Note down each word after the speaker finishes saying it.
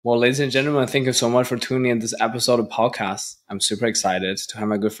Well, ladies and gentlemen, thank you so much for tuning in this episode of podcast. I'm super excited to have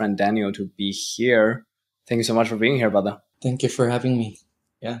my good friend Daniel to be here. Thank you so much for being here, brother. Thank you for having me.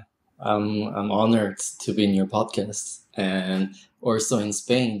 Yeah, I'm honored to be in your podcast and also in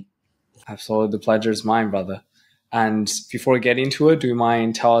Spain. Absolutely, the pleasure is mine, brother. And before we get into it, do you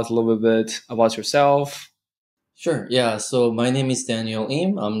mind tell us a little bit about yourself? Sure. Yeah. So my name is Daniel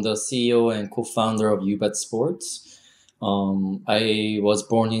Im. I'm the CEO and co-founder of Ubet Sports. I was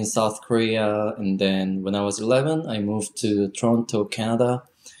born in South Korea, and then when I was 11, I moved to Toronto, Canada.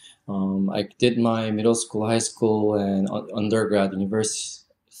 I did my middle school, high school, and undergrad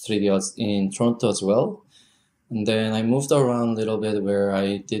university in Toronto as well. And then I moved around a little bit where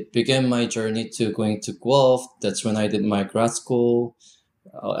I did begin my journey to going to Guelph. That's when I did my grad school.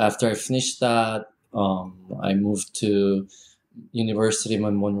 After I finished that, I moved to University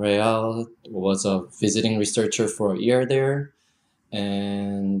of Montreal, was a visiting researcher for a year there.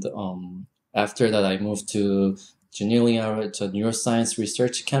 And after that, I moved to Geneva. It's a neuroscience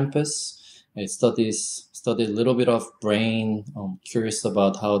research campus. I studied a little bit of brain. Curious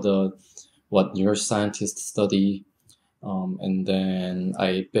about what neuroscientists study. And then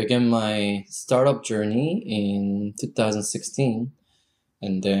I began my startup journey in 2016.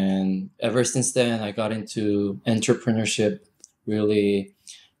 And then ever since then, I got into entrepreneurship, really,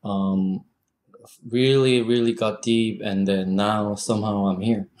 really got deep. And then now somehow I'm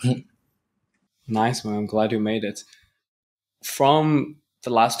here. Nice, man. I'm glad you made it. From the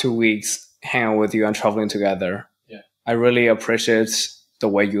last 2 weeks hanging with you and traveling together, Yeah. I really appreciate the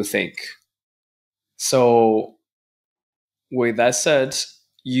way you think. So with that said,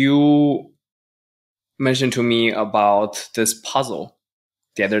 you mentioned to me about this puzzle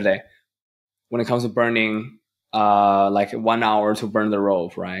the other day when it comes to burning like 1 hour to burn the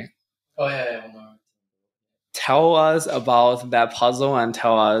rope, right? Oh, yeah. No. Tell us about that puzzle and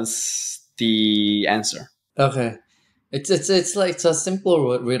tell us the answer. Okay. It's like it's a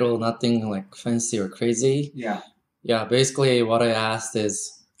simple riddle, nothing like fancy or crazy. Yeah. Yeah, basically what I asked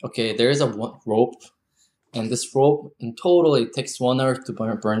is, okay, there is a rope, and this rope in total it takes 1 hour to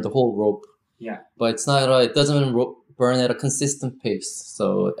burn the whole rope. Yeah. But it's not it doesn't burn at a consistent pace.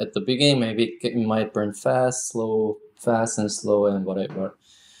 So at the beginning maybe it might burn fast and slow and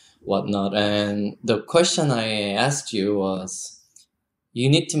whatnot. And the question I asked you was, you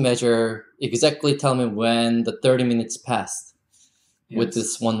need to measure exactly, tell me when the 30 minutes passed. Yes. With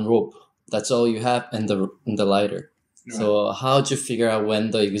this one rope. That's all you have and the lighter. Right. So how'd you figure out when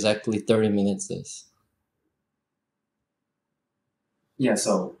the exactly 30 minutes is? Yeah,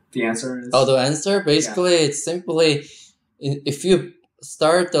 so the answer is... Oh, the answer? Basically, it's simply, if you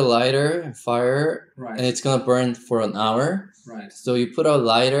start the lighter and fire, right, and it's going to burn for an hour. Right. So you put a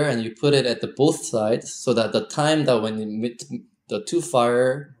lighter and you put it at the both sides so that the time that when you meet the two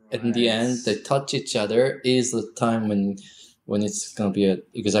fire, right, in the end, they touch each other is the time when it's going to be at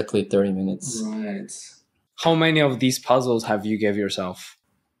exactly 30 minutes. Right. How many of these puzzles have you gave yourself?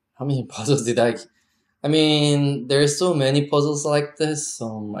 How many puzzles did I mean, there's so many puzzles like this.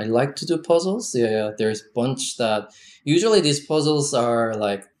 I like to do puzzles. Yeah, there's a bunch that... Usually these puzzles are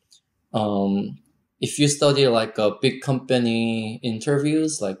like... if you study like a big company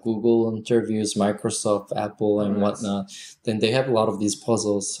interviews, like Google interviews, Microsoft, Apple, and whatnot, then they have a lot of these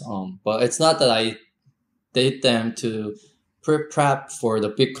puzzles. But it's not that I did them to prep for the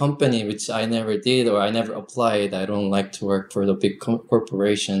big company, which I never did or I never applied. I don't like to work for the big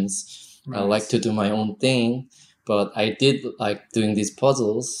corporations. Right. I like to do my own thing, but I did like doing these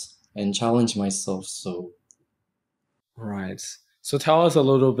puzzles and challenge myself. So, right. So tell us a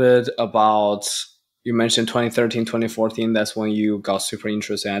little bit about, you mentioned 2013, 2014. That's when you got super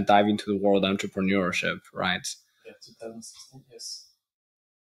interested and dive into the world of entrepreneurship, right? Yeah, 2016, yes.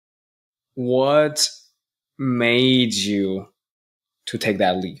 What made you to take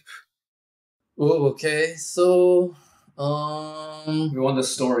that leap? Oh, okay. So, we want the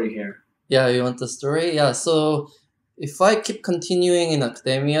story here. Yeah, you want the story? Yeah, so if I keep continuing in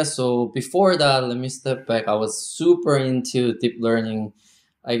academia, so before that, let me step back. I was super into deep learning.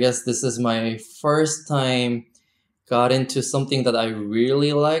 I guess this is my first time got into something that I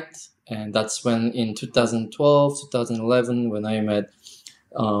really liked. And that's when in 2012, 2011, when I met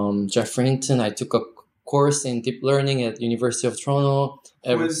Jeffrey Hinton, I took a course in deep learning at University of Toronto.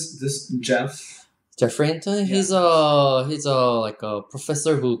 Who is this Jeff? Jeffrey Hinton, yeah. He's a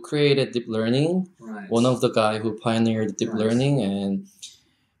professor who created deep learning. Right. One of the guy who pioneered deep learning, and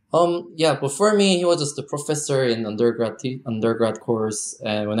but for me, he was just a professor in undergrad course,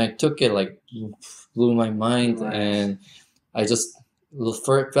 and when I took it, like blew my mind, and I just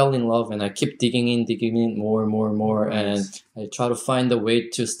fell in love, and I keep digging in more and more and more, and I try to find a way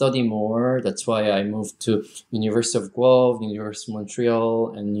to study more. That's why I moved to University of Guelph, University of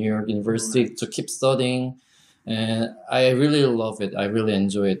Montreal, and New York University to keep studying, and I really love it. I really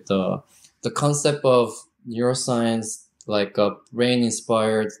enjoy it. The concept of neuroscience, like brain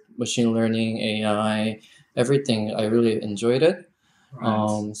inspired machine learning, AI, everything. I really enjoyed it.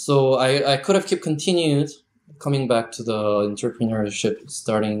 So I could have kept continued coming back to the entrepreneurship,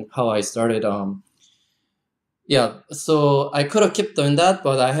 starting how I started. Yeah, so I could have kept doing that,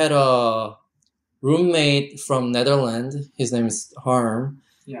 but I had a roommate from Netherlands. His name is Harm,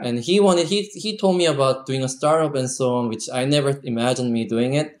 and he told me about doing a startup and so on, which I never imagined me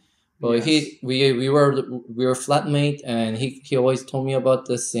doing it. But we were flatmate, and he always told me about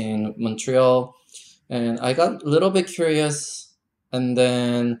this in Montreal, and I got a little bit curious, and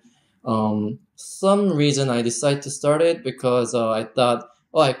then some reason I decided to start it because I thought,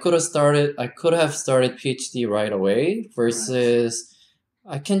 oh, I could have started PhD right away versus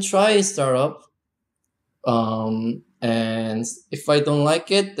I can try a startup, and if I don't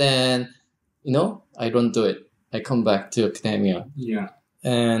like it, then I don't do it. I come back to academia. Yeah.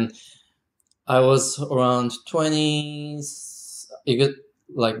 And I was around 20s,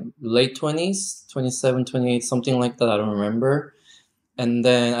 like late 20s, 27, 28, something like that. I don't remember. And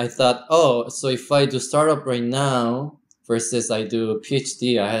then I thought, oh, so if I do startup right now versus I do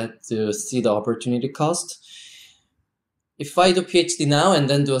PhD, I had to see the opportunity cost. If I do PhD now and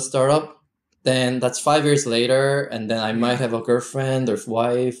then do a startup, then that's 5 years later, and then I might have a girlfriend or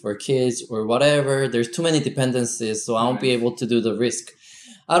wife or kids or whatever. There's too many dependencies, so I won't be able to do the risk.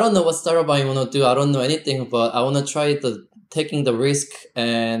 I don't know what startup I want to do. I don't know anything, but I want to try taking the risk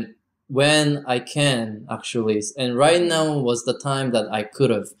and when I can actually. And right now was the time that I could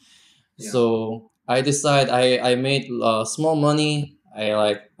have. Yeah. So I decide I made small money.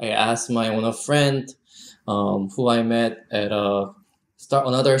 I asked my one friend, who I met at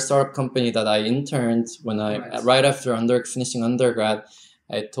another startup company that I interned when right after finishing undergrad.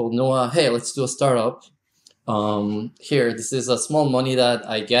 I told Noah, hey, let's do a startup. Here, this is a small money that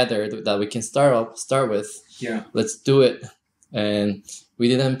I gathered that we can start with. Yeah, let's do it. And we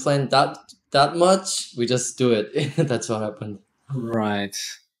didn't plan that much. We just do it. That's what happened. Right.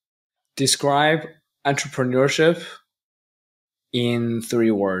 Describe entrepreneurship in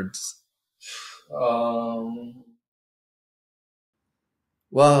 3 words.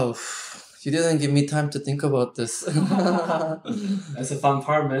 Wow, you didn't give me time to think about this. That's a fun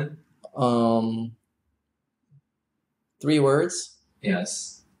part, man. 3 words?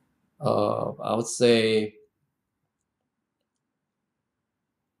 Yes. I would say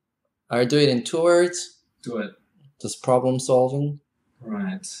I'll do it in 2 words. Do it. Just problem solving.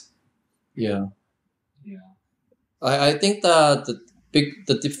 Right. Yeah. Yeah. I think that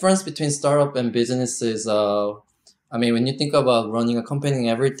the difference between startup and business is when you think about running a company and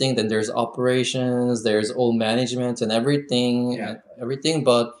everything, then there's operations, there's all management and everything,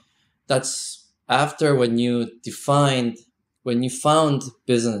 but that's after when you found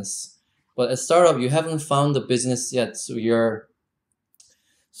business. But a startup, you haven't found the business yet, so you're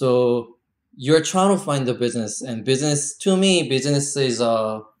trying to find the business. And business, to me, business is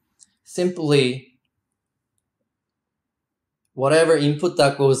simply whatever input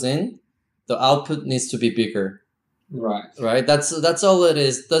that goes in, the output needs to be bigger. Right. That's all it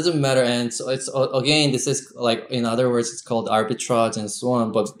is. Doesn't matter. And so it's, again, this is like, in other words, it's called arbitrage and so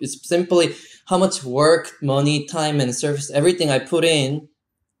on. But it's simply how much work, money, time, and service, everything I put in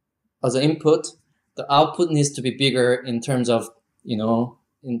as an input, the output needs to be bigger in terms of,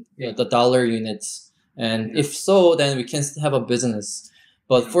 the dollar units. And if so, then we can have a business.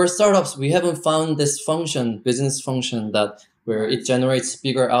 But for startups, we haven't found this business function where it generates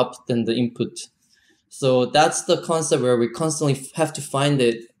bigger output than the input. So that's the concept where we constantly have to find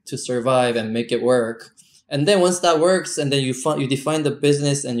it to survive and make it work. And then once that works, and then you define the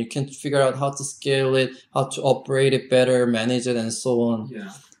business, and you can figure out how to scale it, how to operate it better, manage it, and so on. Yeah.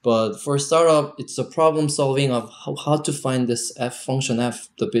 But for startup, it's a problem solving of how to find this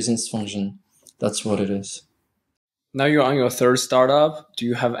the business function. That's what it is. Now you're on your 3rd startup. Do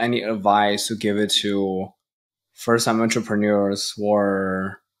you have any advice to give it to first-time entrepreneurs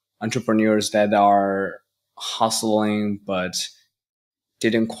or entrepreneurs that are hustling but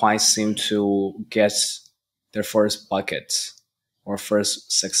didn't quite seem to get their first bucket or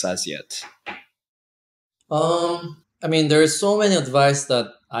first success yet? There's so many advice that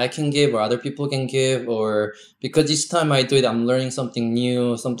I can give or other people can give, or because each time I do it, I'm learning something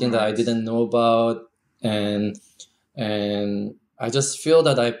new, something that I didn't know about, and I just feel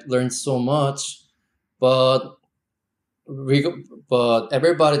that I've learned so much. But but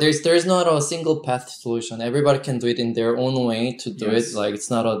everybody, there's not a single path solution. Everybody can do it in their own way to do it. Like it's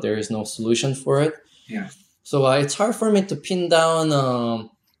not a, there is no solution for it. Yeah. So it's hard for me to pin down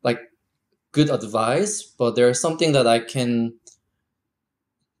like good advice, but there's something that I can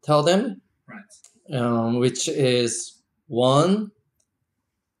tell them, Right. which is one,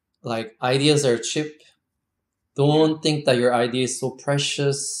 like ideas are cheap. Don't think that your idea is so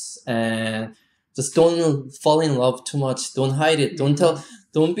precious, and just don't fall in love too much. Don't hide it.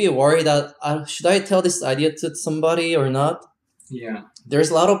 Don't be worried that should I tell this idea to somebody or not. Yeah. There's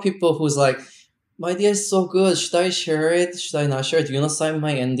a lot of people who's like, my idea is so good. Should I share it? Should I not share it? Do you not sign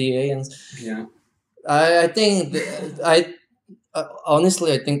my NDA? And Yeah. I think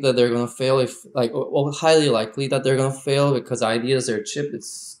honestly, I think that they're gonna fail if like, or highly likely that they're gonna fail because ideas are cheap.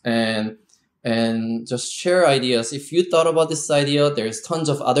 And just share ideas. If you thought about this idea, there's tons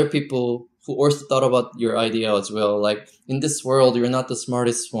of other people who also thought about your idea as well. Like in this world, you're not the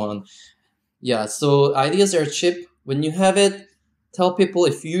smartest one. Yeah, so ideas are cheap. When you have it, tell people.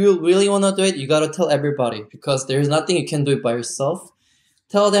 If you really want to do it, you got to tell everybody because there's nothing you can do it by yourself.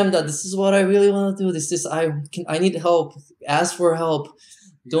 Tell them that this is what I really want to do. This is I need help. Ask for help.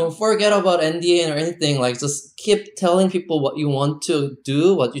 Don't forget about NDA or anything. Like just keep telling people what you want to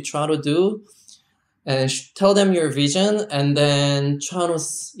do, what you try to do, and tell them your vision, and then try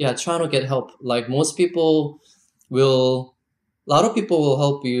to get help. Like most people will, a lot of people will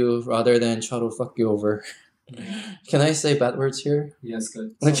help you rather than try to fuck you over. Can I say bad words here? Yes,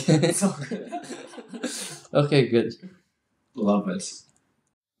 good. Okay. Okay, good. Love it.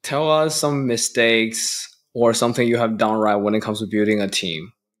 Tell us some mistakes or something you have done right when it comes to building a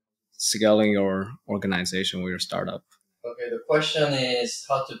team, scaling your organization or your startup. Okay, the question is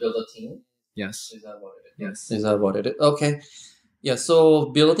how to build a team. Yes. Is that what it is? Yes. Is that what it is? Okay. Yeah,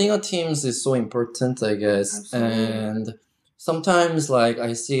 so building a team is so important, I guess. Absolutely. And sometimes like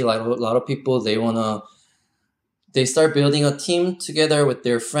I see like a lot of people, they start building a team together with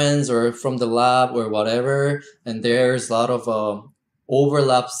their friends or from the lab or whatever, and there's a lot of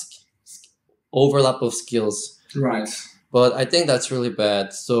overlap of skills. Right. But I think that's really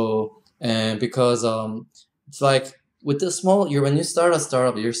bad. So, and because it's like with the when you start a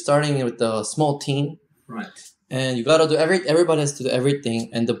startup, you're starting with a small team. Right. And you gotta do everybody has to do everything.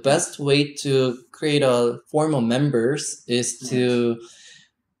 And the best way to create a form of members is to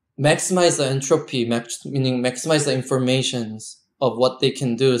maximize the entropy, meaning maximize the informations of what they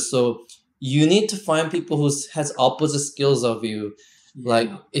can do. So you need to find people who has opposite skills of you. Yeah. Like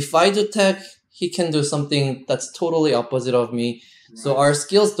if I do tech, he can do something that's totally opposite of me. Right. So our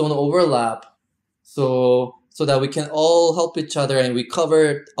skills don't overlap. So that we can all help each other and we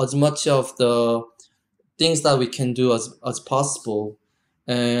cover as much of the things that we can do as possible.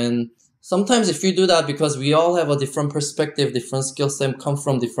 And sometimes if you do that, because we all have a different perspective, different skill set, come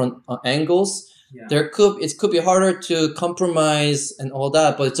from different angles, it could be harder to compromise and all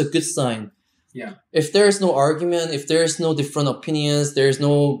that, but it's a good sign. Yeah. If there's no argument, if there's no different opinions, there's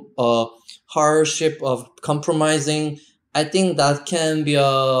no hardship of compromising, I think that can be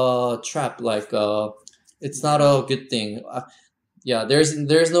a trap. Like it's not a good thing. Yeah, there's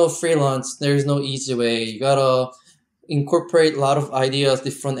no free lunch. There's no easy way. You gotta incorporate a lot of ideas,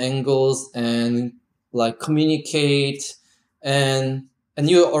 different angles, and like communicate, and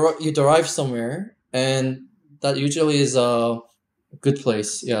you derive somewhere, and that usually is a good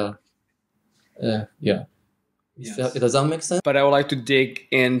place. Yeah. Yeah. Yes. Does that make sense? But I would like to dig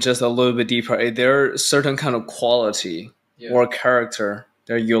in just a little bit deeper. Is there a certain kind of quality or character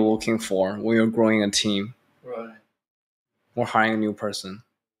that you're looking for when you're growing a team? Right. Or hiring a new person?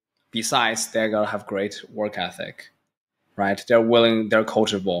 Besides, they gotta have great work ethic, right? They're willing, they're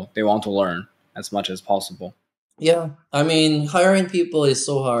coachable, they want to learn as much as possible. Yeah, I mean, hiring people is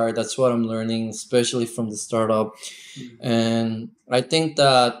so hard. That's what I'm learning, especially from the startup. Mm-hmm. And I think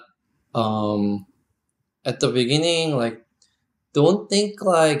that at the beginning, like, don't think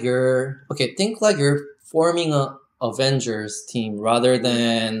like think like you're forming a Avengers team rather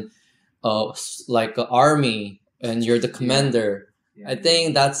than like an army and you're the commander. Yeah. I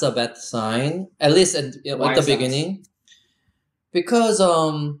think that's a bad sign, at least at the beginning. Because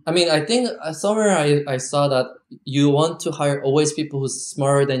I mean, I think somewhere I saw that you want to hire always people who's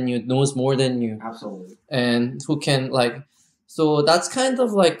smarter than you, knows more than you. Absolutely. And who can like, so that's kind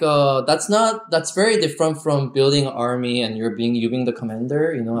of like that's very different from building an army and you being the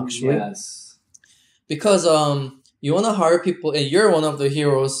commander, actually. Yes. Because you want to hire people and you're one of the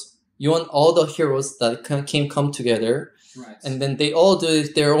heroes. You want all the heroes that can come together. Right. And then they all do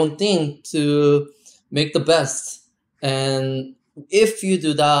their own thing to make the best. And if you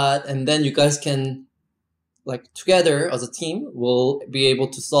do that, and then you guys can like together as a team, will be able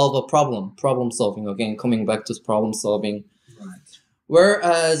to solve a problem solving. Again, coming back to problem solving. Right.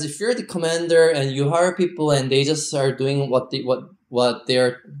 Whereas if you're the commander and you hire people and they just are doing what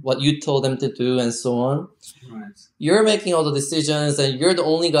you told them to do and so on, Right. you're making all the decisions and you're the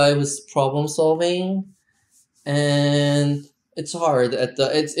only guy who's problem solving, and it's hard.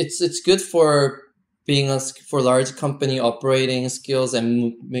 It's good for being for large company operating skills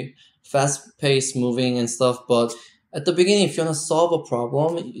and fast paced moving and stuff, but at the beginning, if you want to solve a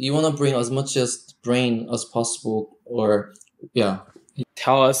problem, you want to bring as much as brain as possible, or yeah.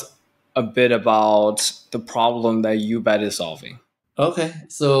 Tell us a bit about the problem that Ubet is solving. Okay,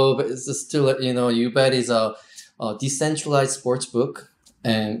 so it's just to let you know, Ubet is a decentralized sportsbook,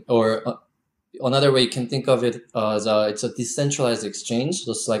 and or another way you can think of it as it's a decentralized exchange,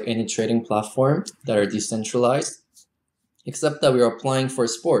 just like any trading platform that are decentralized, except that we are applying for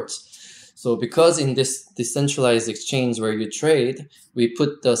sports. So because in this decentralized exchange where you trade, we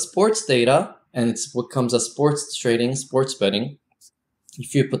put the sports data, and it becomes a sports trading, sports betting.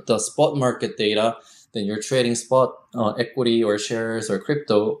 If you put the spot market data, then you're trading spot equity or shares or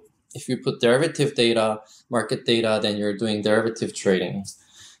crypto. If you put derivative data, market data, then you're doing derivative trading.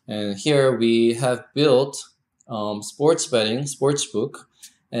 And here we have built sports betting, Sportsbook.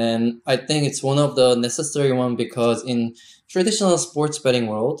 And I think it's one of the necessary one because in traditional sports betting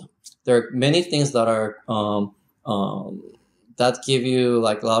world, there are many things that are that give you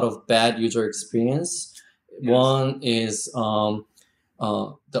like a lot of bad user experience. Yes. One is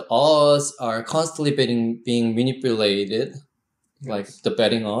the odds are constantly being manipulated, yes. Like the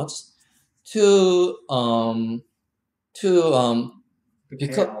betting odds. Two,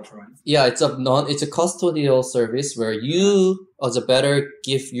 because right? Yeah, it's a custodial service where you as a bettor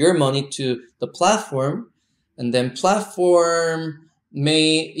give your money to the platform, and then platform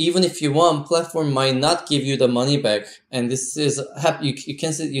may, even if you want, platform might not give you the money back. And this is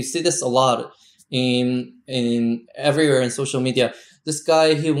you see this a lot in everywhere in social media. This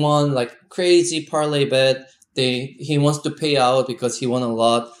guy, he won like crazy parlay bet. He wants to pay out because he won a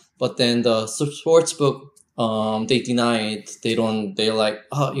lot, but then the sportsbook they deny it. They're like,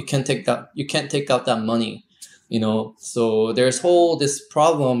 oh, you can't take out that money, So there's this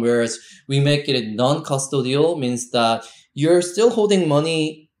problem, whereas we make it non-custodial, means that you're still holding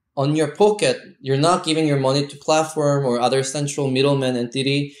money on your pocket. You're not giving your money to platform or other central middleman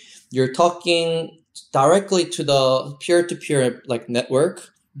entity. You're talking directly to the peer-to-peer like network,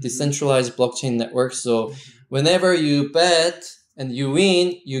 decentralized blockchain network. So whenever you bet and you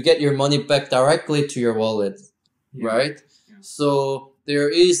win, you get your money back directly to your wallet, right? Yeah. So there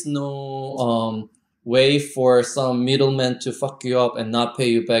is no way for some middleman to fuck you up and not pay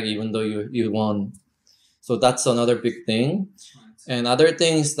you back even though you won. So that's another big thing. Right. And another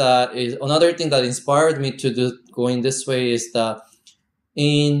thing that inspired me to going this way is that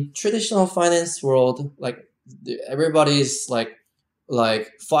in traditional finance world, like everybody's like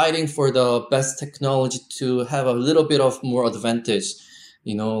fighting for the best technology to have a little bit of more advantage,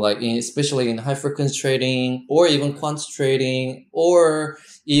 especially in high frequency trading or even quant trading or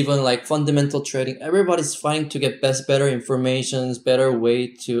even like fundamental trading. Everybody's fighting to get better information, better way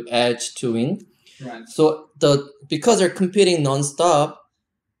to edge to win. Right. So because they're competing nonstop,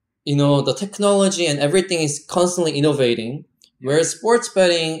 the technology and everything is constantly innovating. Whereas sports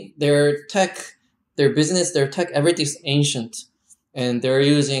betting, their tech, everything's ancient. And they're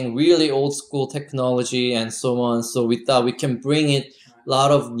using really old school technology and so on. So we thought we can bring a lot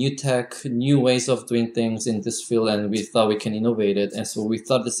of new tech, new ways of doing things in this field, and we thought we can innovate it. And so we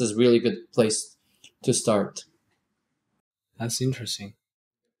thought this is a really good place to start. That's interesting.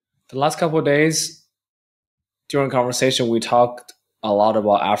 The last couple of days during conversation, we talked a lot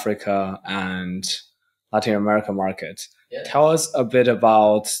about Africa and Latin American market. Yes. Tell us a bit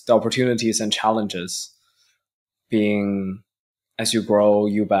about the opportunities and challenges being as you grow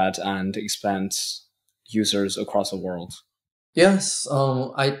Ubet and expand users across the world. Yes,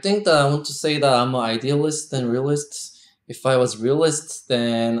 I think that I want to say that I'm an idealist and realist. If I was realist,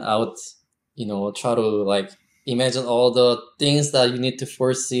 then I would, try to like imagine all the things that you need to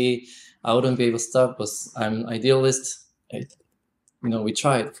foresee. I wouldn't be able to start, but I'm idealist. We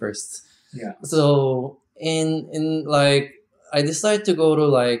try it first. Yeah. So in like, I decided to go to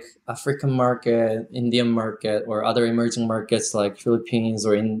like African market, Indian market, or other emerging markets like Philippines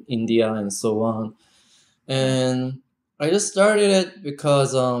or in India and so on. And I just started it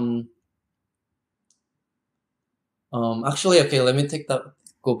because actually, okay, let me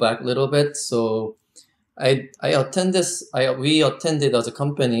go back a little bit. So we attended as a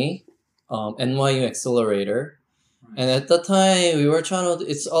company NYU Accelerator, And at that time, we were trying to.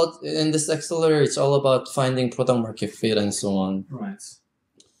 It's all in this accelerator. It's all about finding product market fit and so on. Right.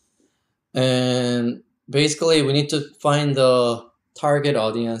 And basically, we need to find the target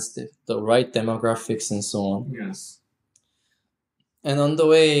audience, the right demographics, and so on. Yes. And on the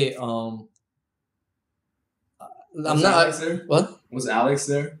way, Was Alex there? What? Was Alex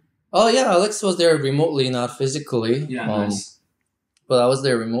there? Oh yeah, Alex was there remotely, not physically. Yeah, nice. But I was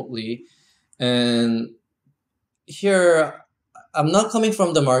there remotely, and here I'm not coming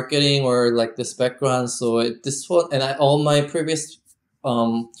from the marketing or like this background, so this one and all my previous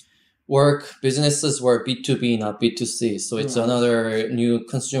work businesses were B2B, not B2C. So it's another new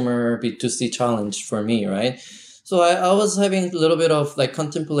consumer B2C challenge for me, right? So I was having a little bit of like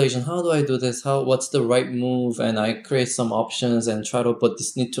contemplation. How do I do this? What's the right move? And I create some options and try to, but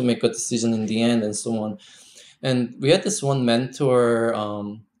this need to make a decision in the end and so on. And we had this one mentor,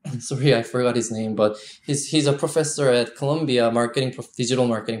 sorry, I forgot his name, but he's a professor at Columbia, digital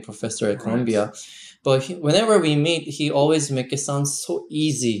marketing professor at Columbia. But whenever we meet, he always make it sound so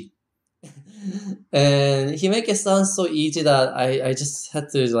easy. And he make it sound so easy that I just had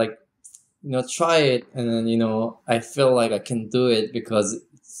to like, try it. And then, I feel like I can do it because it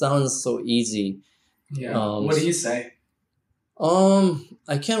sounds so easy. Yeah. What did he say?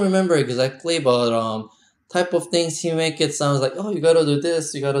 I can't remember exactly, but type of things he make it sounds like, oh, you gotta do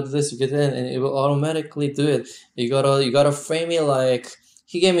this, you gotta do this, you get in, and it will automatically do it. You gotta frame it like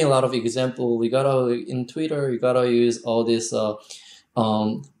he gave me a lot of example. In Twitter, you gotta use all this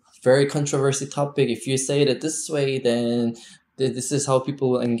very controversial topic. If you say it this way, then this is how people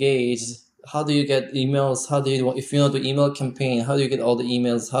will engage. How do you get emails? If you know the email campaign, how do you get all the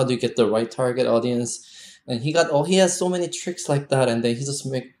emails? How do you get the right target audience? And he has so many tricks like that. And then he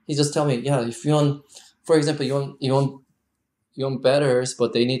just tell me, yeah, if you want, for example, you want betters,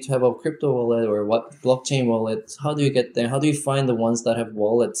 but they need to have a crypto wallet or what blockchain wallet. How do you get there? How do you find the ones that have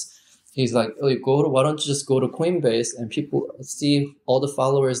wallets? He's like, oh, why don't you just go to Coinbase and people see all the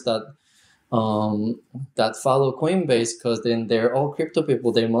followers that follow Coinbase, because then they're all crypto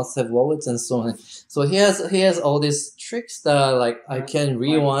people. They must have wallets and so on. So he has all these tricks that like I can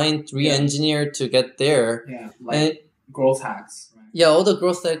re-engineer to get there. Yeah, like growth hacks. Right? Yeah, all the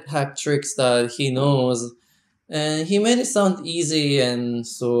growth hack tricks that he knows. And he made it sound easy, and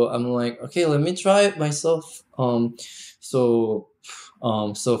so I'm like, okay, let me try it myself. So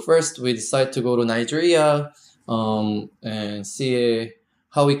first we decided to go to Nigeria, and see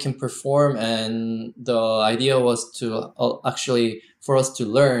how we can perform. And the idea was to actually for us to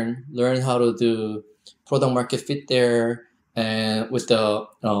learn how to do product market fit there, and with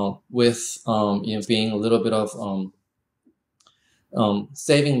being a little bit of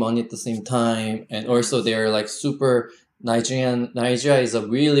saving money at the same time. And also they're like super Nigeria is a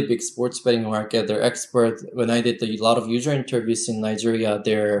really big sports betting market. They're expert. When I did a lot of user interviews in Nigeria,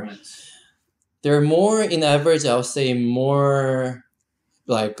 they're more, in average, I would say more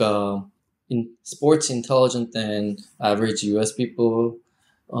like in sports intelligent than average US people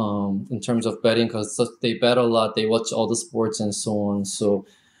in terms of betting, because they bet a lot, they watch all the sports and so on. So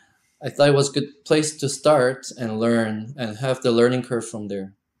I thought it was a good place to start and learn and have the learning curve from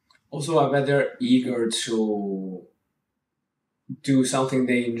there. Also, I bet they're eager to do something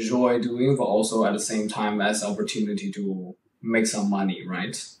they enjoy doing, but also at the same time as opportunity to make some money,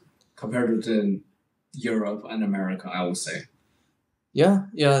 right? Compared to Europe and America, I would say.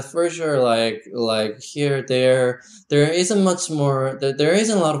 Yeah, for sure. Like here, there isn't much more. There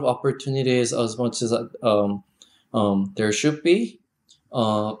isn't a lot of opportunities as much as there should be.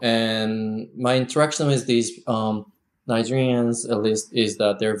 And my interaction with these Nigerians, at least, is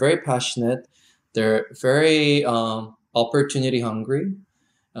that they're very passionate. They're very opportunity hungry.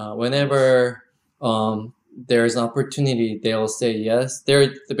 Whenever there's an opportunity, they'll say yes.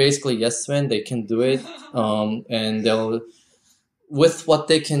 They're basically yes men. They can do it, and they'll, with what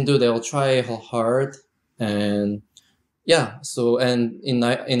they can do, they'll try hard. And yeah, so and in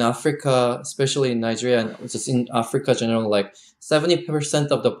Africa, especially in Nigeria, and just in Africa general, like 70%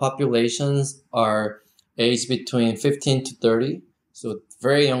 of the populations are aged between 15 to 30, so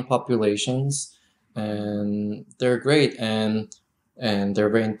very young populations, and they're great, and they're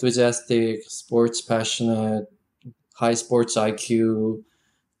very enthusiastic, sports passionate, high sports IQ.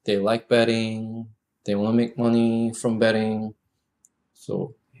 They like betting. They want to make money from betting.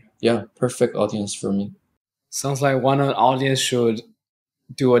 So yeah, perfect audience for me. Sounds like one of the audience should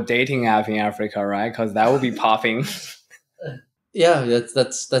do a dating app in Africa, right? Because that would be popping. Yeah,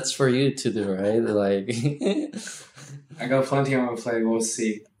 that's for you to do, right? Like, I got plenty on my plate. We'll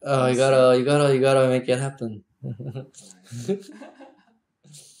see. You gotta make it happen.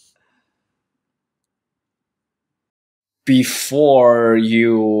 before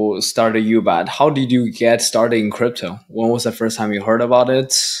you started Ubet, how did you get started in crypto? When was the first time you heard about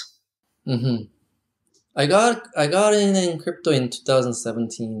it? Mm-hmm. I got in crypto in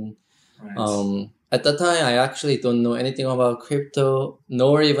 2017. Right. At that time, I actually don't know anything about crypto,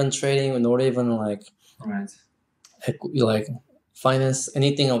 nor even trading, nor even like Right. like finance,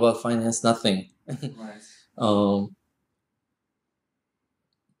 anything about finance, nothing. Right. Um,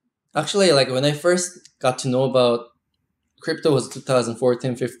 Actually, like when I first got to know about crypto was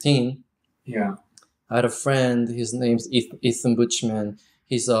 2014, 15. Yeah. I had a friend, his name's Ethan Buchman.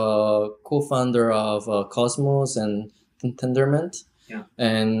 He's a co-founder of Cosmos and Tendermint. Yeah.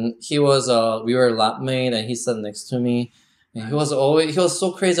 And we were lab mate, and he sat next to me. And he was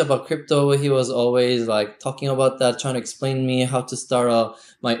so crazy about crypto. He was always like talking about that, trying to explain me how to start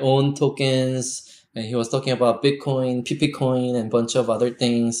my own tokens. And he was talking about Bitcoin, PP coin, and a bunch of other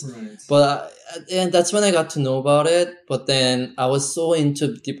things. Right. But and that's when I got to know about it. But then I was so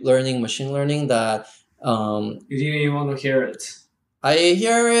into deep learning, machine learning that You didn't even want to hear it. I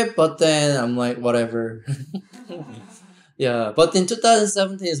hear it, but then I'm like, whatever. Yeah, but in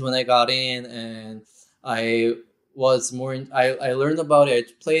 2017 is when I got in, and I I learned about it.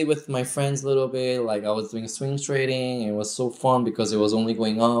 I played with my friends a little bit. Like I was doing swing trading. It was so fun because it was only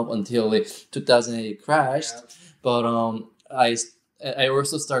going up until 2008 crashed. Yeah. But I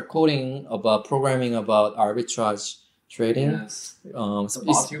also start coding about programming about arbitrage trading. Yes. The It's-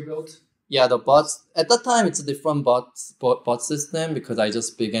 bot you built? yeah, the bots at that time it's a different bot system because I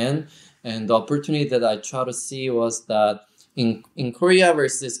just began, and the opportunity that I try to see was that in Korea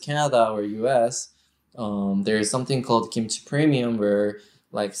versus Canada or US, there is something called kimchi premium where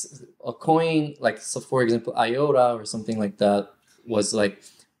like a coin like, so for example, iota or something like that was like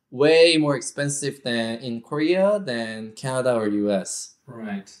way more expensive than in Korea than Canada or US.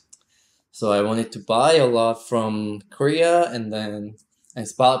 Right. So I wanted to buy a lot from Korea and then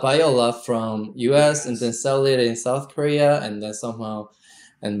buy a lot from US and then sell it in South Korea and then somehow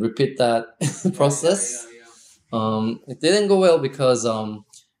and repeat that process. It didn't go well because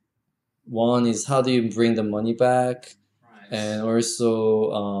one is how do you bring the money back, and also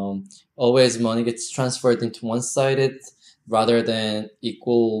always money gets transferred into one-sided rather than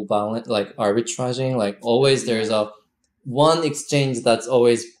equal balance, like arbitraging. Like always there's a one exchange that's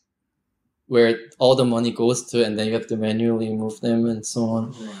always where all the money goes to, and then you have to manually move them and so on.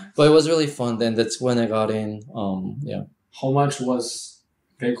 Right. But it was really fun, and that's when I got in. Yeah. How much was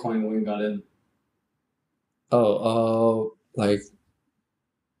Bitcoin when you got in? Like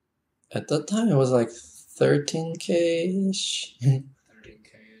at that time it was like 13K ish.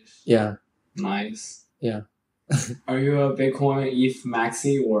 13K. Yeah. Nice. Yeah. Are you a Bitcoin ETH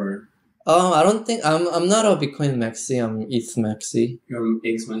maxi or I don't think I'm not a Bitcoin maxi. I'm ETH maxi. you're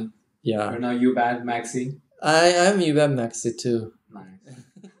X-Men? Yeah. You're not Ubet maxi? I'm Ubet maxi too.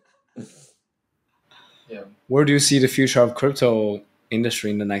 Nice. Yeah. Where do you see the future of crypto industry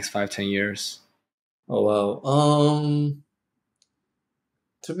in the next 5-10 years? Oh wow.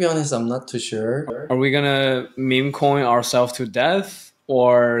 To be honest, I'm not too sure. Are we gonna meme coin ourselves to death,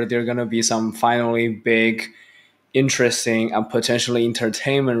 or there gonna be some finally big, interesting, and potentially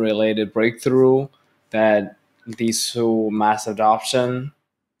entertainment related breakthrough that leads to mass adoption?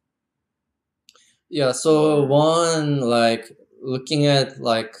 Yeah, so one, like looking at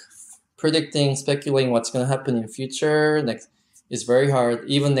like predicting, speculating what's gonna happen in future next is very hard.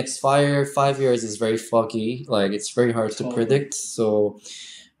 Even next 5 years is very foggy. Like it's very hard to predict. So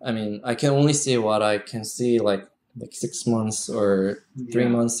I mean, I can only see what I can see like 6 months or 3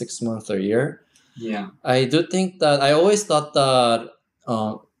 months, 6 months or a year. Yeah. I do think that I always thought that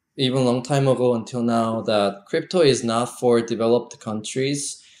even a long time ago until now that crypto is not for developed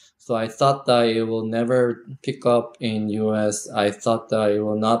countries. So I thought that it will never pick up in US. I thought that it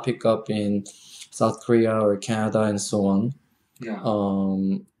will not pick up in South Korea or Canada and so on. Yeah.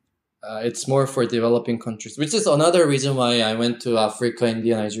 It's more for developing countries, which is another reason why I went to Africa,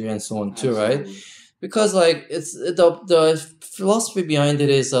 India, Nigeria, and so on too, right? Because like it's the philosophy behind it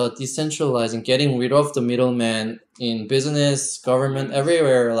is decentralizing, getting rid of the middleman in business, government,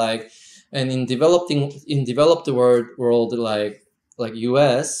 everywhere. Like, and in developed world like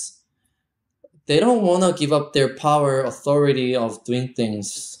US, they don't want to give up their power, authority of doing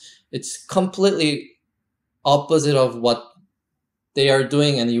things. It's completely opposite of what they are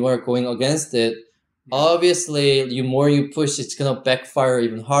doing, and you are going against it. Obviously, you more you push, it's gonna backfire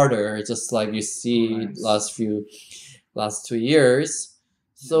even harder. Just like you see last 2 years.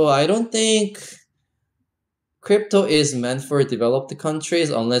 So I don't think crypto is meant for developed countries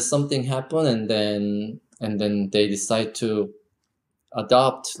unless something happen and then they decide to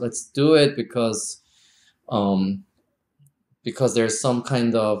adopt. Let's do it because because there's some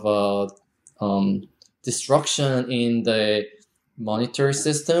kind of destruction in the monetary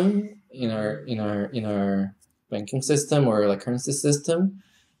system in our banking system or like currency system.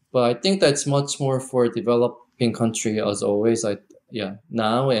 But I think that's much more for developing country as always.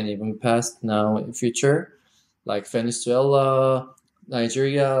 Now and even past, now in future, like Venezuela,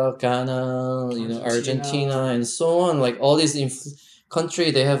 Nigeria, Ghana, Argentina, and so on. Like all these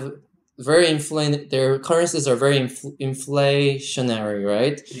country, they have very their currencies are very inflationary,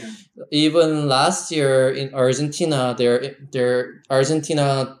 right? Yeah. Even last year in Argentina, their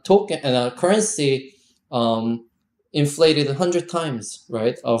Argentina token and currency inflated 100 times,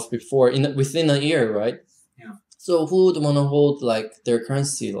 right? Of before within a year, right? Yeah. So who would want to hold like their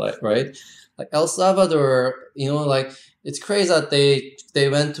currency, like, right? Like El Salvador, like it's crazy that they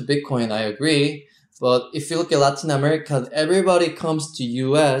went to Bitcoin. I agree, but if you look at Latin America, everybody comes to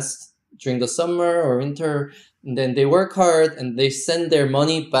US during the summer or winter, and then they work hard and they send their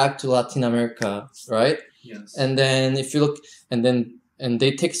money back to Latin America, right? Yes. And then if you look, and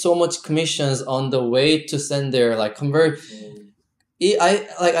they take so much commissions on the way to send their like convert.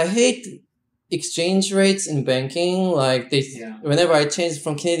 I hate exchange rates in banking. Like whenever I changed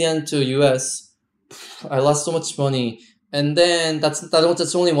from Canadian to US, I lost so much money. And then that's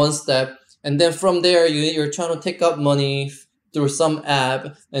only one step. And then from there, you're trying to take up money through some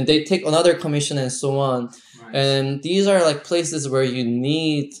app, and they take another commission and so on. Right. And these are like places where you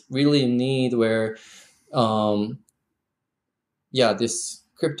really need where, this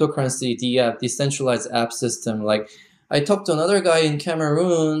cryptocurrency, the decentralized app system. Like I talked to another guy in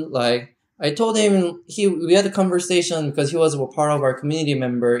Cameroon, like I told him we had a conversation because he was a part of our community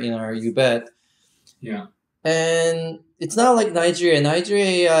member in our Ubet. Yeah. And it's not like Nigeria.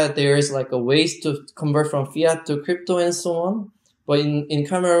 Nigeria, there's like a ways to convert from fiat to crypto and so on. But in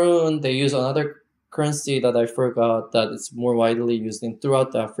Cameroon, they use another currency that I forgot that is more widely used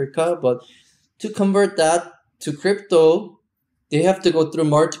throughout Africa. But to convert that to crypto, they have to go through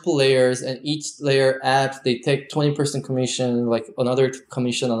multiple layers, and each layer adds, they take 20% commission, like another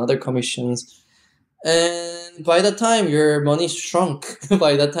commission, another commissions. And by the time your money shrunk,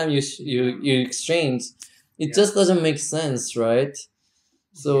 by the time you exchange, it just doesn't make sense, right?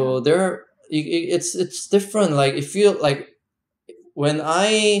 So it's different. Like if you like, when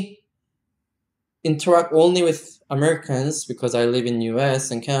I interact only with Americans because I live in US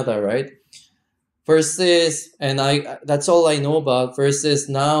and Canada, right? Versus, and that's all I know about, versus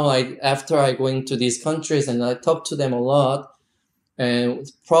now after I go into these countries and I talk to them a lot, and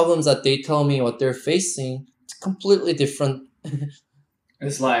problems that they tell me what they're facing, it's completely different.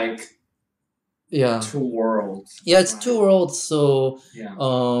 It's like two worlds. Yeah, it's right. 2 worlds. So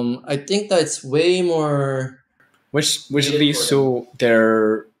I think that's way more, which leads to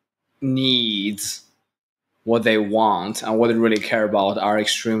their needs, what they want and what they really care about are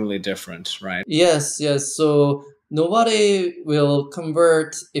extremely different, right? Yes. So nobody will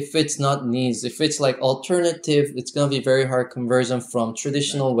convert if it's not needs. If it's like alternative, it's gonna be very hard conversion from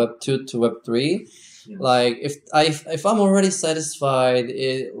traditional Web 2 to Web 3. Yes. Like if I'm already satisfied,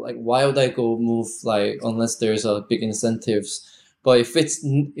 like why would I go move, like unless there's a big incentives. But if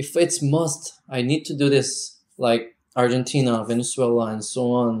it's must, I need to do this, like Argentina, Venezuela, and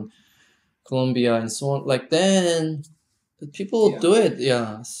so on, Colombia, and so on. Like then people do it.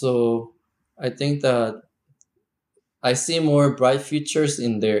 Yeah. So I think that I see more bright futures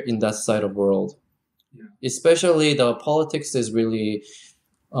in that side of the world. Yeah. Especially the politics is really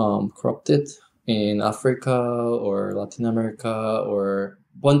corrupted in Africa or Latin America or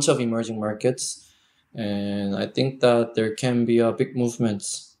bunch of emerging markets, and I think that there can be a big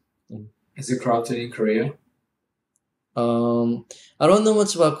movements. Is it corrupted in Korea? I don't know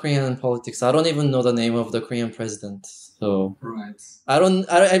much about Korean politics. I don't even know the name of the Korean president. So right. I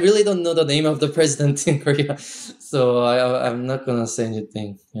really don't know the name of the president in Korea. So I'm not gonna say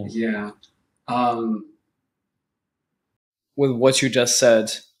anything. Yeah. With what you just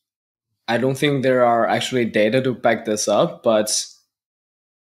said, I don't think there are actually data to back this up, but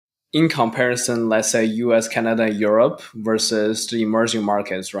in comparison, let's say US, Canada, Europe versus the emerging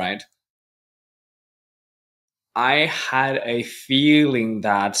markets, right? I had a feeling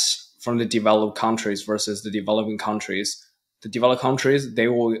that from the developed countries versus the developed countries, they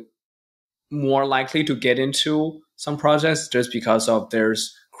will more likely to get into some projects just because of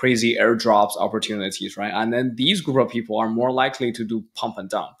there's crazy airdrops opportunities, right? And then these group of people are more likely to do pump and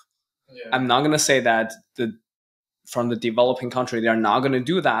dump. Yeah. I'm not going to say that from the developing country, they're not going to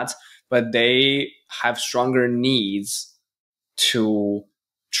do that, but they have stronger needs to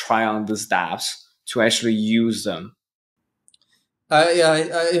try on these dApps, to actually use them.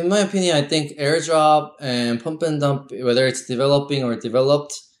 In my opinion, I think airdrop and pump and dump, whether it's developing or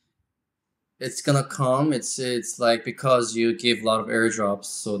developed, it's gonna come. It's like because you give a lot of airdrops,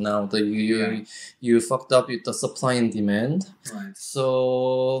 so now you fucked up with the supply and demand. Right.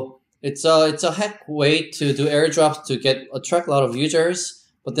 So it's a hack way to do airdrops to attract a lot of users.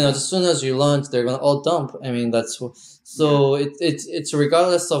 But then as soon as you launch, they're gonna all dump. I mean it's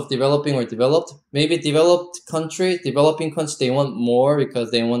regardless of developing or developed. Maybe developing country, they want more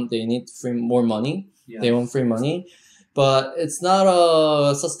because they need more money. Yeah. They want free money. But it's not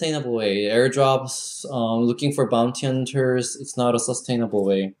a sustainable way. Airdrops, looking for bounty hunters, it's not a sustainable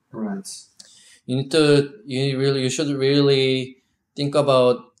way. Right. You should really think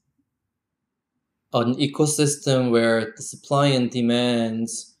about an ecosystem where the supply and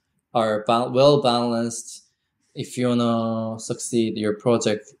demands are well balanced if you wanna succeed your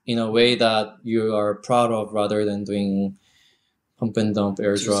project in a way that you are proud of, rather than doing pump and dump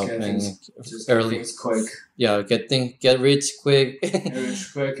airdrop just early. Things quick. Yeah, get rich quick. Get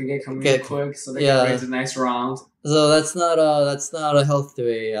rich quick and get community quick, so they can raise the next round. So that's not a healthy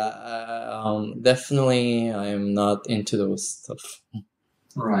way. Definitely, I am not into those stuff.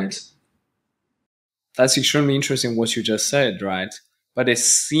 Right. That's extremely interesting what you just said, right? But it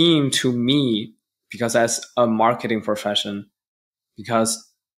seemed to me, because as a marketing profession,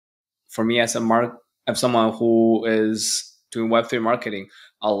 because for me as someone who is doing Web3 marketing,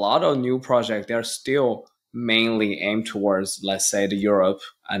 a lot of new projects, they're still mainly aimed towards, let's say, the Europe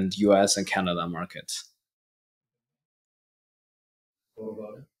and US and Canada markets. What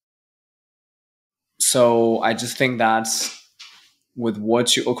about it? So I just think that's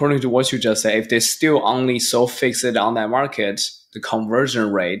according to what you just said, if they still only so fixed on that market, the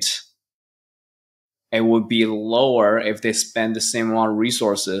conversion rate, it would be lower if they spend the same amount of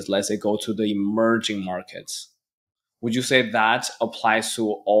resources, let's say go to the emerging markets. Would you say that applies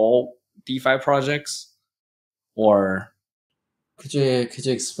to all DeFi projects? Or could you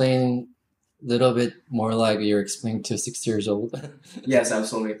explain a little bit more, like you're explaining to 6 years old? Yes,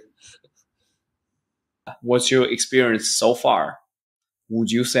 absolutely. What's your experience so far? Would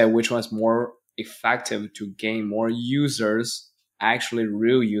you say which one's more effective to gain more users, actually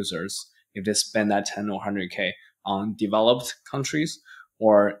real users, if they spend that 10 or 100K on developed countries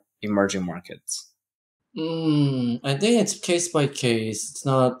or emerging markets? I think it's case by case.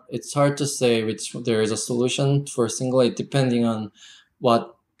 It's hard to say which there is a solution for a single, depending on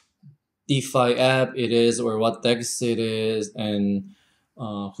what DeFi app it is or what DEX it is, and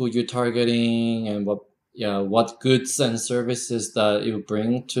who you're targeting, and what goods and services that you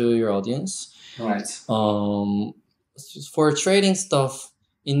bring to your audience. Right. For trading stuff,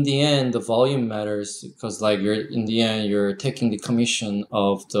 in the end, the volume matters, because you're taking the commission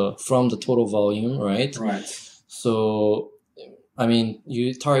from the total volume, right? Right. So, I mean,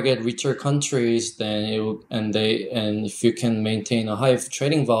 you target richer countries, then and if you can maintain a high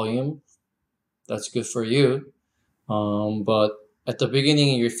trading volume, that's good for you. But at the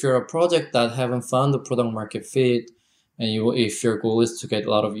beginning, if you're a project that haven't found the product market fit, and if your goal is to get a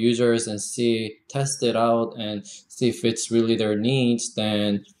lot of users and test it out and see if it's really their needs,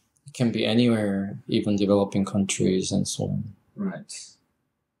 then it can be anywhere, even developing countries and so on. Right.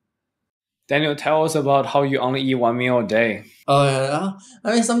 Daniel, tell us about how you only eat 1 meal a day. Oh yeah,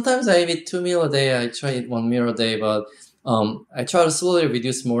 I mean, sometimes I eat 2 meals a day. I try to eat 1 meal a day, but I try to slowly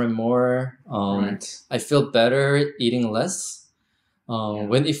reduce more and more. Right. I feel better eating less.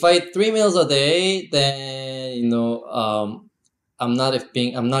 If I eat 3 meals a day, then I'm not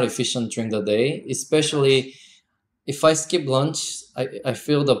efficient during the day. Especially if I skip lunch, I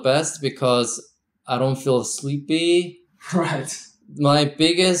feel the best because I don't feel sleepy. Right. My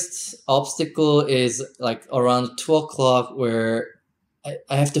biggest obstacle is like around 2 o'clock, where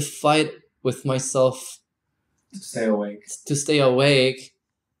I have to fight with myself to stay awake.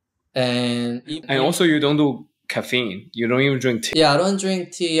 And also you don't do caffeine. You don't even drink tea. Yeah, I don't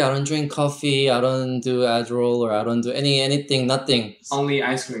drink tea. I don't drink coffee. I don't do Adderall, or I don't do anything. Nothing. Only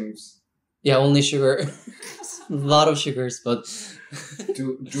ice creams. Yeah, only sugar. A lot of sugars, but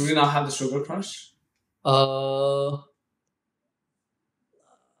do you not have the sugar crush? Hard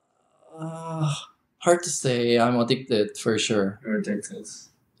to say. I'm addicted for sure. You're addicted.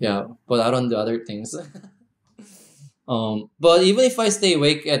 Yeah, but I don't do other things. But even if I stay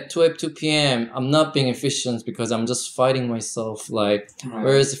awake at 2 p.m., I'm not being efficient because I'm just fighting myself. Right.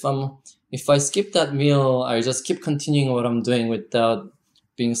 Whereas if I skip that meal, I just keep continuing what I'm doing without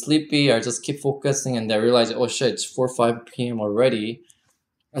being sleepy. I just keep focusing, and I realize, oh shit, it's 4 or 5 p.m. already.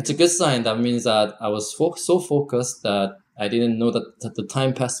 That's a good sign. That means that I was so focused that I didn't know that the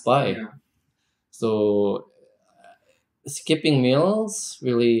time passed by. Yeah. So skipping meals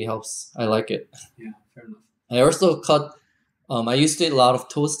really helps. I like it. Yeah, fair enough. I also cut. I used to eat a lot of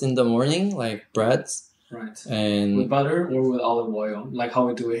toast in the morning, like breads. Right. And with butter or with olive oil, like how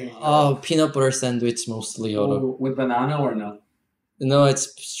we do it here. Peanut butter sandwich mostly. Ooh, with banana or no? No,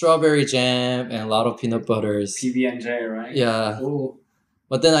 it's strawberry jam and a lot of peanut butters. PB&J, right? Yeah. Ooh.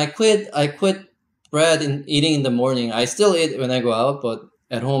 But then I quit bread in eating in the morning. I still eat when I go out, but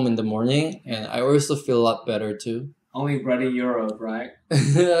at home in the morning, and I also feel a lot better too. Only bread in Europe, right?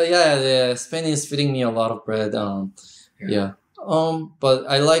 Yeah. Spain is feeding me a lot of bread. Yeah. But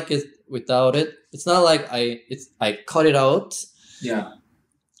I like it without it. It's not like I cut it out. Yeah.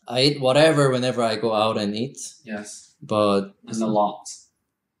 I eat whatever whenever I go out and eat. Yes. But and a lot.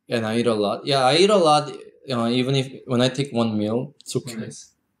 And I eat a lot. Yeah, I eat a lot. Even if when I take one meal, it's okay.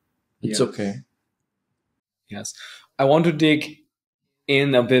 Nice. It's okay. Yes, I want to dig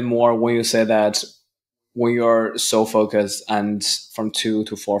in a bit more when you say that when you're so focused and from 2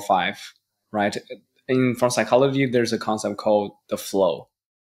 to 4 5, right? From psychology, there's a concept called the flow.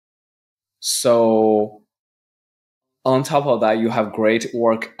 So on top of that, you have great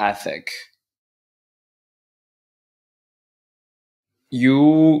work ethic.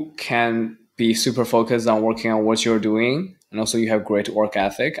 You can be super focused on working on what you're doing, and also you have great work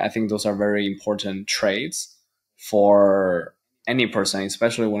ethic. I think those are very important traits for any person,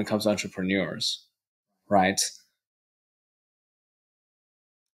 especially when it comes to entrepreneurs, right?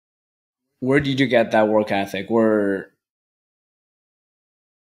 Where did you get that work ethic?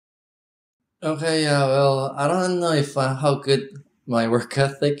 Okay, yeah, well, I don't know if how good my work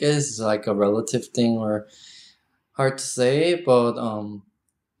ethic is. It's like a relative thing or hard to say, but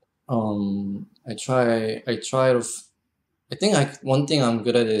I try to. I think one thing I'm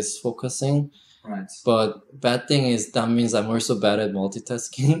good at is focusing. Right. But bad thing is that means I'm also bad at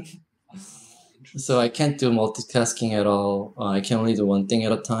multitasking. So I can't do multitasking at all. I can only do one thing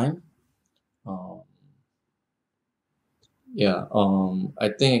at a time. Yeah. I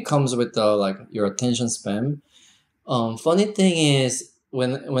think it comes with like your attention span. Funny thing is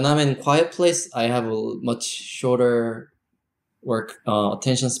when I'm in quiet place, I have a much shorter work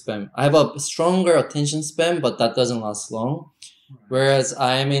attention span. I have a stronger attention span, but that doesn't last long. Whereas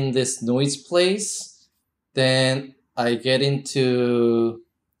I'm in this noise place, then I get into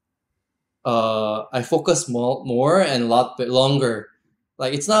I focus more and a lot bit longer.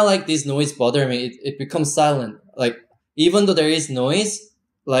 Like it's not like this noise bother me. It becomes silent. Like even though there is noise,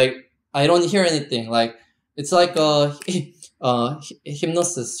 like I don't hear anything. Like it's like a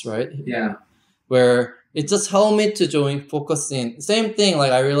hypnosis, right? Yeah. Where it just helped me to join focusing. Same thing.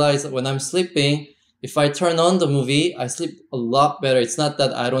 Like I realize that when I'm sleeping, if I turn on the movie, I sleep a lot better. It's not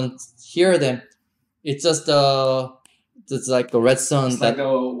that I don't hear them. It's just it's like a red sun. It's like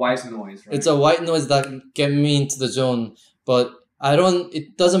a white noise, right? It's a white noise that get me into the zone. But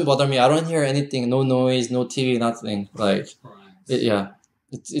it doesn't bother me. I don't hear anything. No noise, no TV, nothing. Like, right.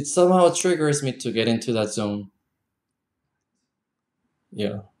 It somehow triggers me to get into that zone.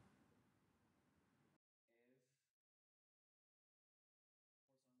 Yeah.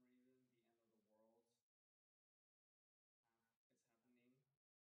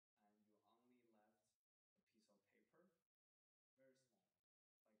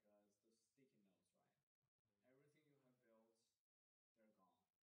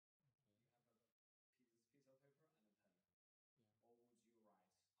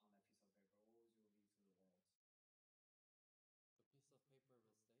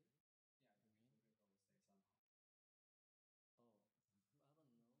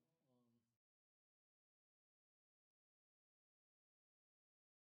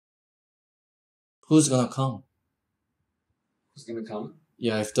 Who's gonna come? Who's gonna come?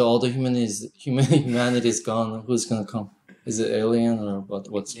 Yeah, if all the humanity is gone, who's gonna come? Is it alien or what?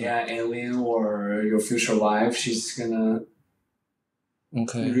 What's alien or your future wife? She's gonna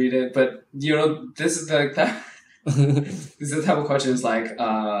read it. But this is like that. This is the type of questions like,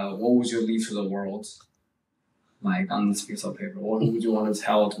 what would you leave to the world? Like on this piece of paper, what would you want to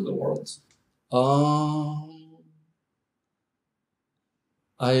tell to the world?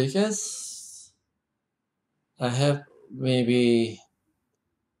 I guess I have maybe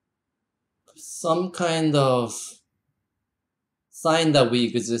some kind of sign that we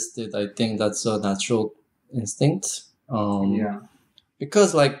existed. I think that's a natural instinct.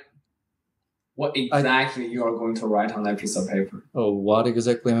 Because like, what exactly you are going to write on that piece of paper? Oh, what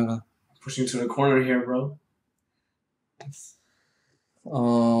exactly am I gonna push you to the corner here, bro?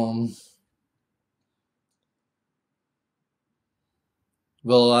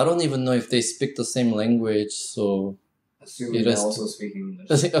 Well, I don't even know if they speak the same language, so assuming they're also speaking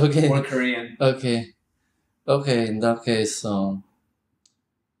English. Okay. Or Korean. Okay. Okay, in that case,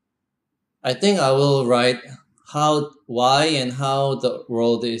 I think I will write why and how the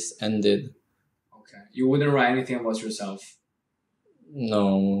world is ended. Okay. You wouldn't write anything about yourself.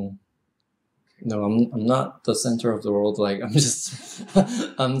 No, no, I'm not the center of the world. Like I'm just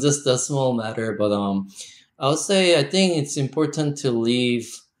I'm just a small matter. But I'll say I think it's important to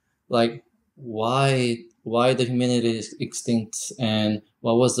leave like why the humanity is extinct and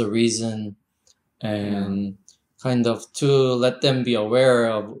what was the reason, and kind of to let them be aware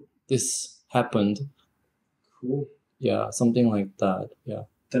of this happened. Cool. Yeah, something like that. Yeah.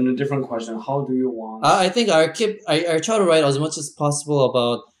 Then a different question: how do you want? I think I try to write as much as possible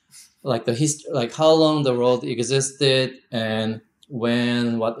about like the history, like how long the world existed and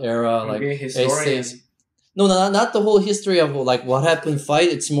when, what era, like Maybe a historian. No, not the whole history of like what happened fight.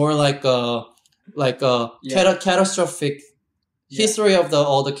 It's more like a catastrophic history of the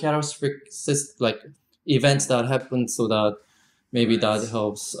all the catastrophic like events that happened, so that maybe that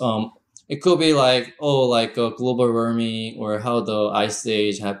helps. It could be like like global warming or how the ice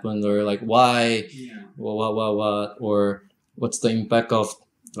age happened or like why, what, or what's the impact of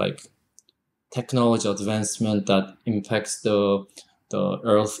like technology advancement that impacts the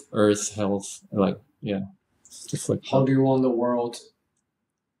earth health, like yeah. Like how do you want the world?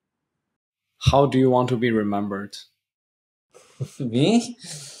 How do you want to be remembered? Me?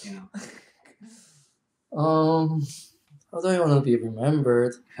 Yeah. How do I want to be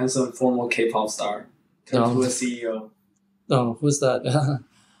remembered? Handsome, formal K-pop star. Turn to a CEO. No, who's that?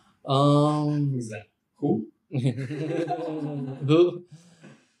 Who's that? Who? Who?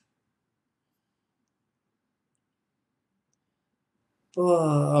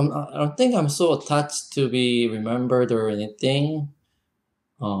 I don't think I'm so attached to be remembered or anything.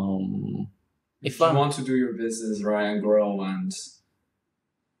 If you want to do your business right and grow and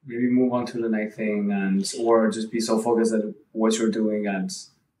maybe move on to the next thing, and or just be so focused at what you're doing and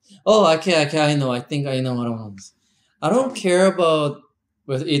okay, I know. I think I know what I want. I don't care about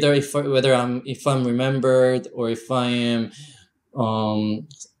whether I'm remembered or if I am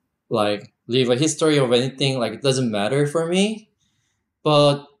like leave a history of anything. Like it doesn't matter for me.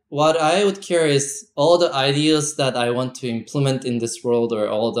 But what I would care is all the ideas that I want to implement in this world, or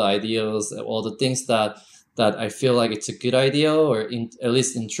all the ideas, all the things that I feel like it's a good idea or at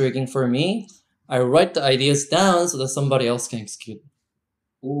least intriguing for me. I write the ideas down so that somebody else can execute.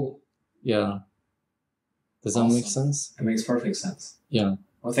 Ooh. Yeah. Does that make sense? It makes perfect sense. Yeah.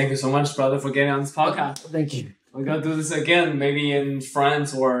 Well, thank you so much, brother, for getting on this podcast. Thank you. We're gonna do this again, maybe in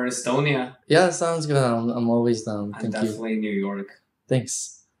France or Estonia. Yeah, sounds good. I'm always down. Thank you. Definitely New York.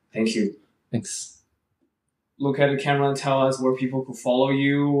 Thanks. Thank you. Thanks. Look at the camera and tell us where people could follow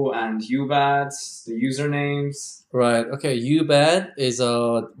you and Ubet, the usernames. Right. Okay. Ubet is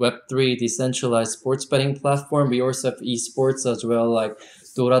a Web3 decentralized sports betting platform. We also have esports as well, like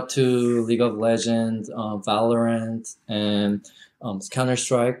Dota 2, League of Legends, Valorant, and Counter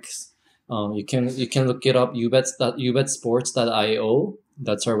Strike. You can look it up, ubetsports.io.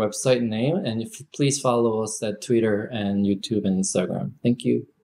 That's our website name. And if you please follow us at Twitter and YouTube and Instagram. Thank you.